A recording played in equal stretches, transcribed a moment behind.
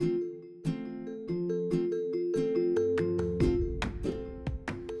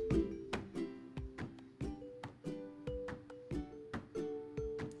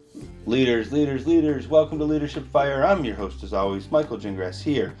Leaders, leaders, leaders, welcome to Leadership Fire. I'm your host as always, Michael Gingras,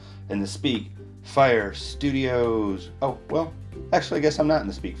 here in the Speak Fire Studios. Oh, well, actually I guess I'm not in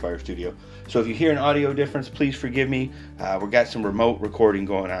the Speak Fire Studio. So if you hear an audio difference, please forgive me. We got some remote recording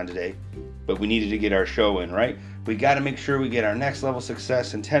going on today, but we needed to get our show in, right? We got to make sure we get our next level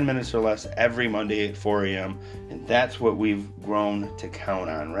success in 10 minutes or less every Monday at 4 a.m. And that's what we've grown to count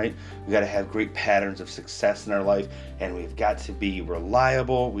on, right? We got to have great patterns of success in our life, and we've got to be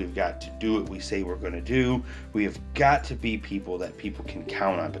reliable. We've got to do what we say we're going to do. We have got to be people that people can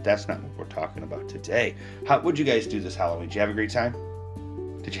count on, but that's not what we're talking about today. What'd you guys do this Halloween? Did you have a great time?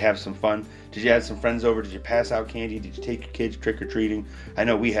 Did you have some fun? Did you have some friends over? Did you pass out candy? Did you take your kids trick-or-treating? I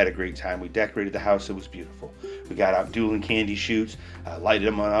know we had a great time. We decorated the house. It was beautiful. We got out dueling candy shoots, lighted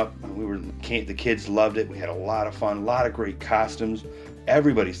them up. The kids loved it. We had a lot of fun, a lot of great costumes.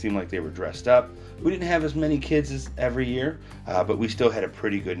 Everybody seemed like they were dressed up. We didn't have as many kids as every year, but we still had a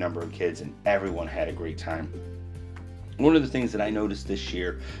pretty good number of kids, and everyone had a great time. One of the things that I noticed this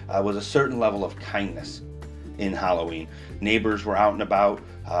year was a certain level of kindness in Halloween. Neighbors were out and about,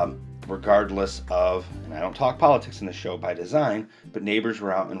 regardless of, and I don't talk politics in the show by design, but neighbors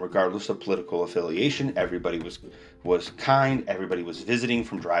were out, and regardless of political affiliation, everybody was kind. Everybody was visiting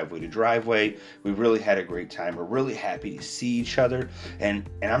from driveway to driveway. We really had a great time. We're really happy to see each other, and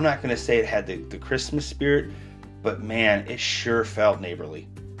I'm not going to say it had the Christmas spirit, but man, it sure felt neighborly.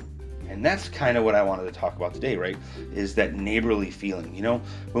 And that's kind of what I wanted to talk about today, right? Is that neighborly feeling. You know,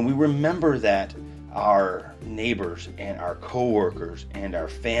 when we remember that our neighbors and our coworkers and our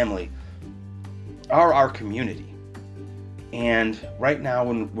family are our community. And right now,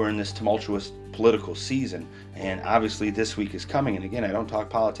 when we're in this tumultuous political season, and obviously this week is coming, and again, I don't talk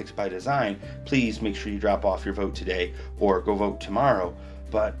politics by design, please make sure you drop off your vote today or go vote tomorrow.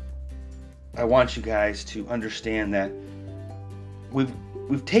 But I want you guys to understand that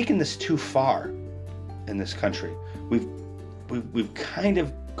we've taken this too far in this country. We've kind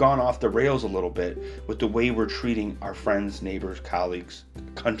of gone off the rails a little bit with the way we're treating our friends, neighbors, colleagues,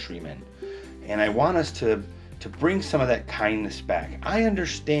 countrymen. And I want us to bring some of that kindness back. I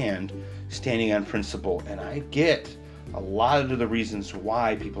understand standing on principle, and I get a lot of the reasons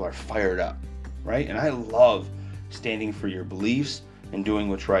why people are fired up, right? And I love standing for your beliefs and doing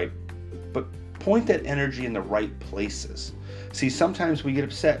what's right. But point that energy in the right places. See, sometimes we get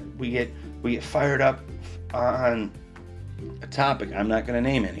upset, we get fired up on a topic, I'm not going to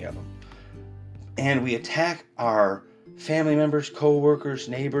name any of them, and we attack our family members, co-workers,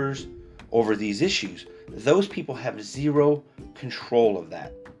 neighbors over these issues. Those people have zero control of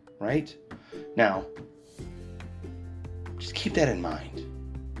that, right? Now, just keep that in mind.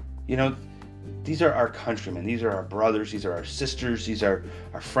 You know, these are our countrymen, these are our brothers, these are our sisters, these are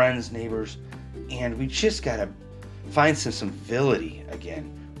our friends, neighbors, and we just got to find some civility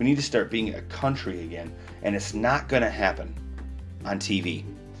again. We need to start being a country again, and it's not going to happen on TV.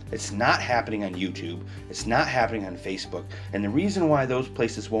 It's not happening on YouTube. It's not happening on Facebook. And the reason why those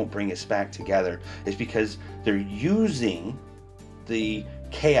places won't bring us back together is because they're using the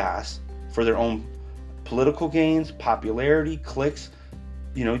chaos for their own political gains, popularity, clicks.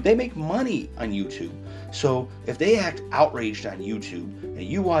 You know, they make money on YouTube. So if they act outraged on YouTube and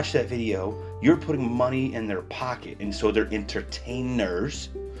you watch that video, you're putting money in their pocket. And so they're entertainers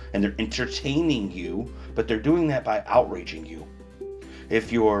and they're entertaining you, but they're doing that by outraging you. If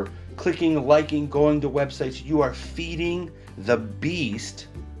you're clicking, liking, going to websites, you are feeding the beast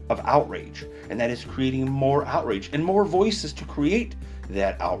of outrage. And that is creating more outrage and more voices to create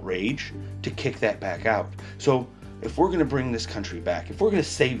that outrage to kick that back out. So if we're going to bring this country back, if we're going to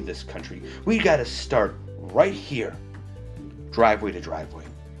save this country, we got to start right here, driveway to driveway,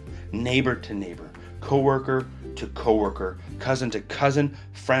 neighbor to neighbor, coworker to coworker, cousin to cousin,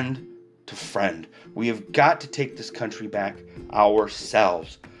 friend to friend. We have got to take this country back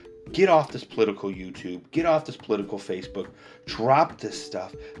ourselves. Get off this political YouTube, get off this political Facebook, drop this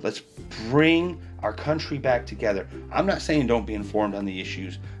stuff. Let's bring our country back together. I'm not saying don't be informed on the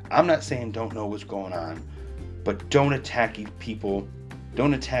issues. I'm not saying don't know what's going on. But don't attack people.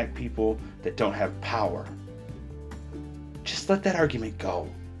 Don't attack people that don't have power. Just let that argument go.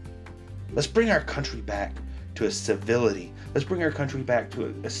 Let's bring our country back to a civility. Let's bring our country back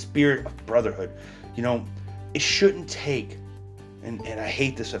to a spirit of brotherhood. You know, it shouldn't take, and I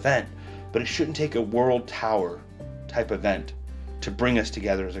hate this event, but it shouldn't take a world tower type event to bring us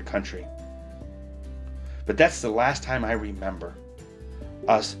together as a country. But that's the last time I remember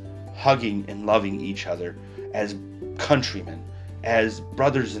us hugging and loving each other as countrymen, as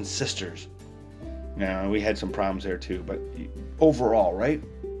brothers and sisters. Now, we had some problems there too, but overall, right?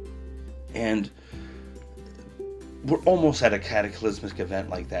 And we're almost at a cataclysmic event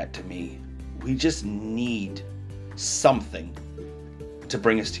like that to me. We just need something to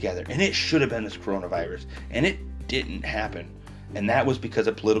bring us together. And it should have been this coronavirus. And it didn't happen. And that was because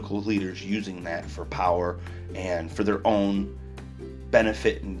of political leaders using that for power and for their own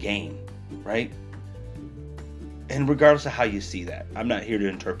benefit and gain, right? And regardless of how you see that, I'm not here to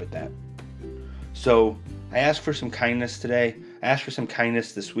interpret that. So I asked for some kindness today. I asked for some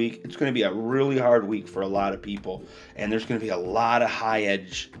kindness this week. It's going to be a really hard week for a lot of people. And there's going to be a lot of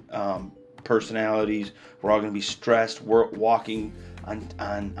high-edge personalities. We're all going to be stressed. We're walking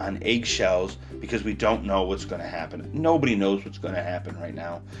on eggshells because we don't know what's going to happen. Nobody knows what's going to happen right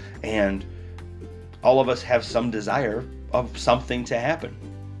now. And all of us have some desire of something to happen.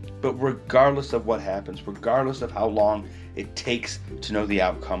 But regardless of what happens, regardless of how long it takes to know the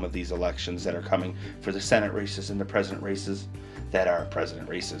outcome of these elections that are coming for the Senate races and the president races that are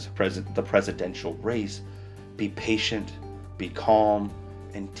the presidential race, be patient, be calm,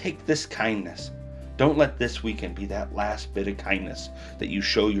 and take this kindness. Don't let this weekend be that last bit of kindness that you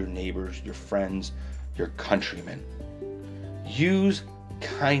show your neighbors, your friends, your countrymen. Use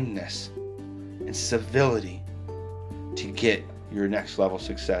kindness and civility to get your next level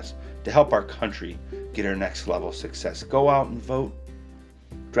success, to help our country get our next level success. Go out and vote.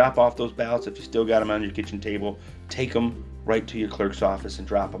 Drop off those ballots if you still got them on your kitchen table. Take them right to your clerk's office and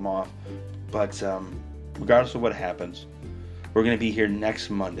drop them off. But regardless of what happens, we're going to be here next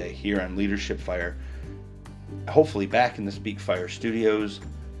Monday here on Leadership Fire, hopefully back in the Speak Fire studios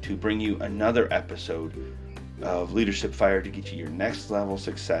to bring you another episode of Leadership Fire to get you your next level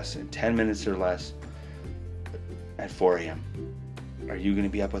success in 10 minutes or less at 4 a.m. Are you going to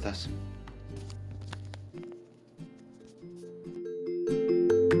be up with us?